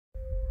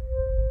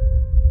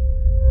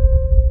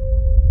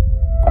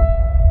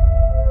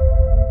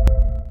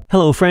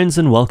Hello friends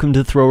and welcome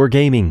to Thrower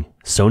Gaming.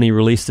 Sony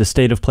released a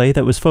state of play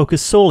that was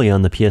focused solely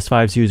on the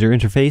PS5's user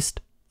interface.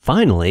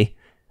 Finally,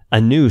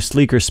 a new,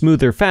 sleeker,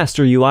 smoother,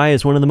 faster UI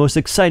is one of the most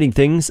exciting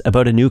things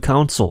about a new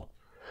console.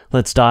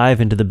 Let's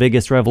dive into the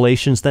biggest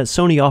revelations that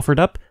Sony offered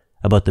up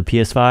about the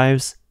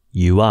PS5's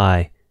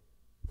UI.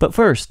 But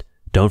first,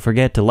 don't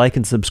forget to like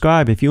and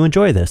subscribe if you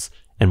enjoy this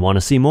and want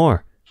to see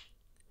more.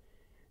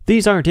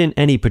 These aren't in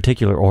any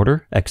particular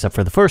order, except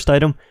for the first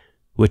item,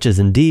 which is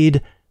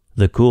indeed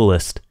the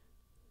coolest.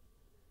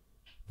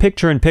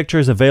 Picture-in-picture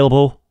is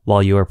available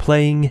while you are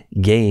playing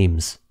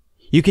games.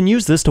 You can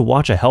use this to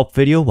watch a help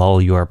video while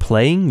you are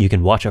playing, you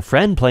can watch a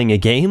friend playing a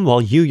game while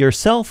you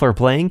yourself are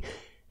playing,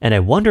 and I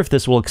wonder if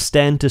this will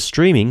extend to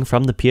streaming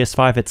from the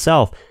PS5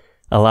 itself,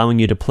 allowing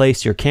you to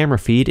place your camera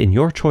feed in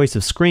your choice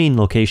of screen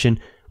location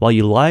while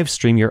you live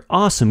stream your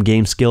awesome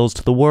game skills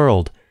to the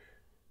world.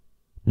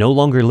 No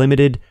longer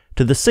limited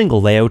to the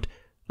single layout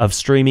of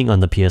streaming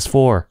on the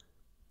PS4.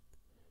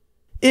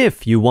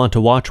 If you want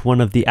to watch one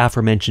of the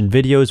aforementioned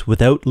videos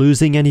without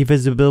losing any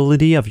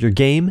visibility of your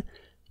game,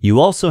 you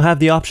also have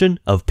the option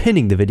of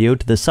pinning the video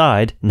to the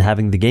side and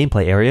having the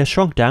gameplay area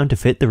shrunk down to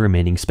fit the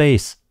remaining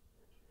space.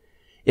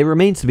 It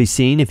remains to be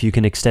seen if you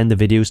can extend the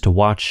videos to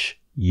watch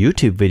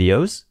YouTube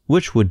videos,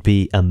 which would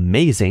be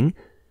amazing,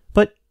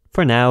 but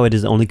for now it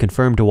is only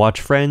confirmed to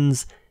watch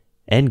friends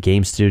and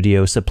game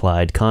studio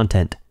supplied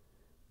content.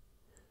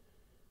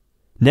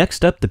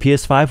 Next up, the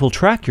PS5 will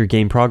track your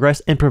game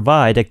progress and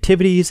provide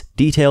activities,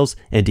 details,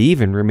 and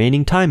even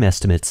remaining time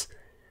estimates.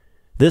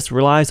 This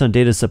relies on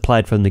data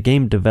supplied from the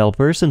game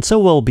developers and so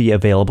will be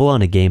available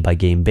on a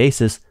game-by-game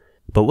basis,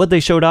 but what they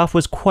showed off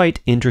was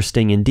quite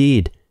interesting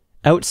indeed.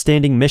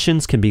 Outstanding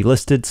missions can be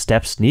listed,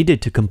 steps needed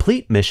to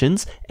complete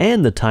missions,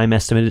 and the time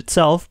estimate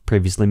itself,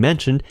 previously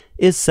mentioned,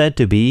 is said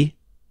to be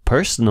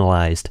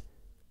personalized.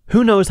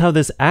 Who knows how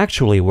this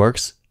actually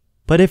works,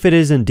 but if it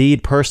is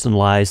indeed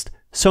personalized,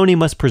 Sony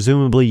must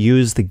presumably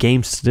use the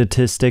game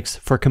statistics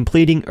for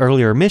completing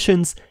earlier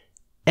missions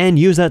and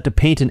use that to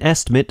paint an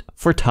estimate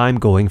for time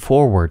going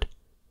forward.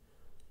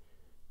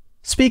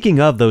 Speaking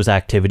of those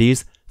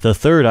activities, the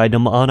third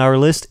item on our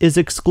list is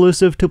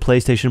exclusive to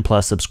PlayStation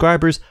Plus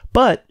subscribers,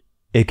 but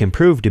it can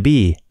prove to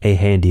be a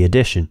handy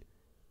addition.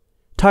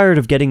 Tired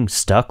of getting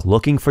stuck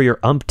looking for your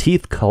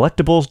umpteenth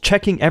collectibles,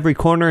 checking every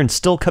corner and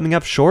still coming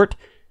up short?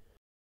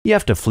 You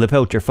have to flip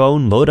out your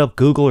phone, load up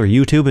Google or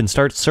YouTube and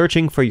start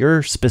searching for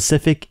your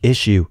specific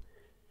issue.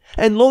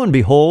 And lo and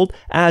behold,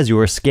 as you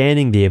are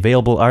scanning the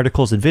available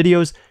articles and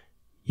videos,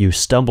 you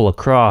stumble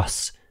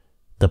across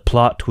the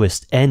plot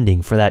twist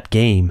ending for that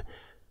game.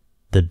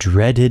 The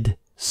dreaded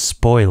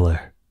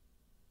spoiler.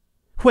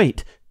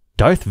 Wait,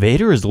 Darth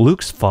Vader is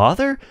Luke's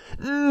father?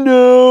 No!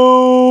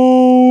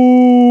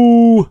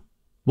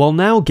 Well,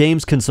 now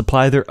games can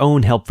supply their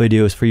own help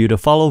videos for you to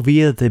follow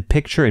via the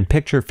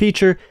picture-in-picture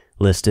feature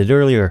listed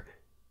earlier.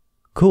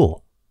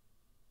 Cool.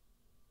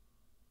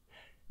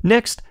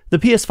 Next, the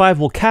PS5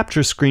 will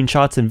capture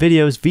screenshots and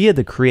videos via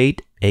the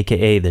Create,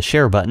 aka the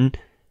Share button,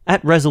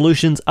 at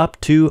resolutions up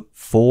to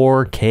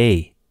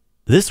 4K.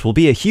 This will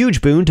be a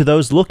huge boon to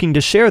those looking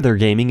to share their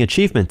gaming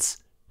achievements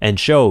and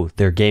show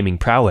their gaming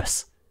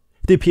prowess.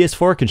 The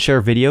PS4 can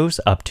share videos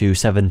up to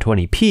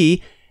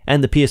 720p,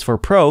 and the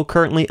PS4 Pro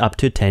currently up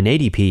to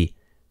 1080p.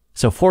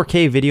 So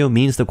 4K video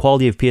means the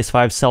quality of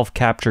PS5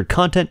 self-captured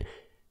content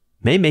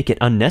may make it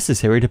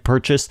unnecessary to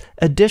purchase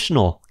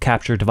additional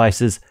capture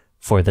devices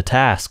for the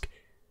task.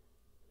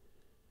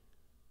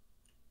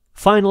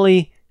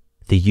 Finally,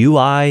 the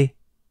UI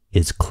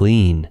is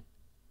clean.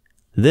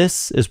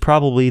 This is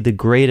probably the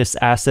greatest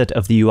asset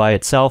of the UI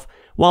itself.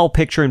 While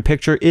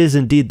picture-in-picture is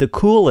indeed the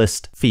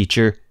coolest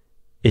feature,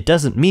 it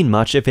doesn't mean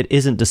much if it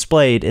isn't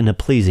displayed in a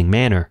pleasing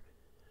manner.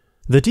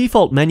 The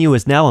default menu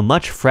is now a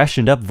much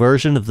freshened up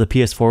version of the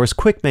PS4's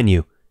quick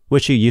menu,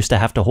 which you used to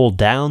have to hold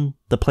down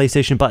the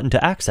PlayStation button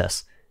to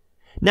access.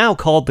 Now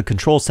called the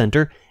Control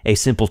Center, a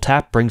simple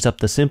tap brings up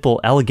the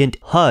simple, elegant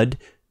HUD,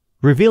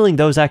 revealing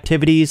those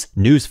activities,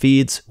 news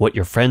feeds, what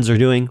your friends are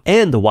doing,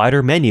 and the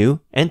wider menu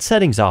and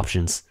settings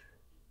options.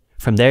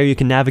 From there you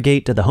can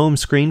navigate to the home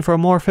screen for a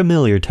more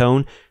familiar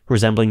tone,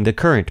 resembling the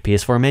current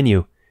PS4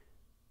 menu.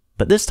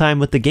 But this time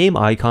with the game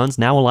icons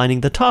now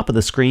aligning the top of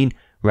the screen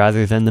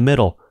rather than the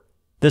middle.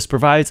 This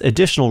provides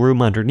additional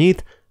room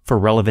underneath for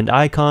relevant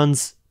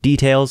icons,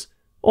 details,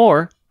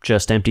 or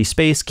just empty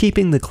space,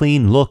 keeping the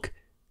clean look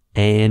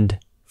and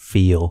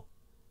feel.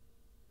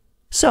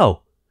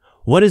 So,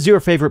 what is your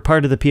favorite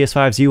part of the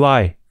PS5's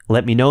UI?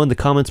 Let me know in the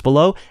comments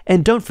below,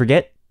 and don't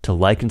forget to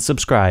like and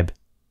subscribe.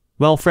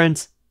 Well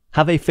friends,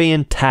 have a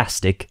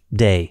fantastic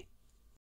day.